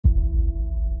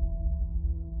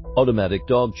Automatic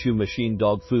dog chew machine,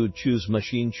 dog food chews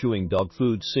machine, chewing dog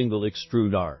food, single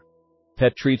extruder.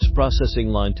 Pet treats processing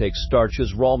line, takes starch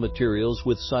as raw materials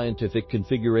with scientific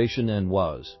configuration and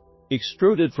was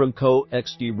extruded from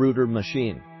co-extruder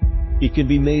machine. It can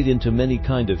be made into many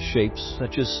kind of shapes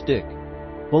such as stick,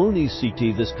 bone,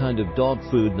 etc. This kind of dog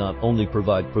food not only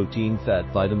provide protein,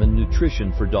 fat, vitamin,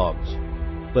 nutrition for dogs,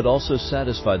 but also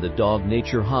satisfy the dog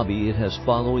nature hobby. It has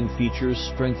following features: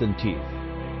 strengthen teeth,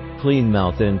 clean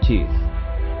mouth and teeth.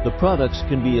 The products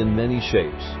can be in many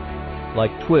shapes,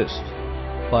 like twist,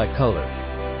 bicolor,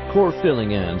 core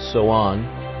filling and so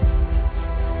on.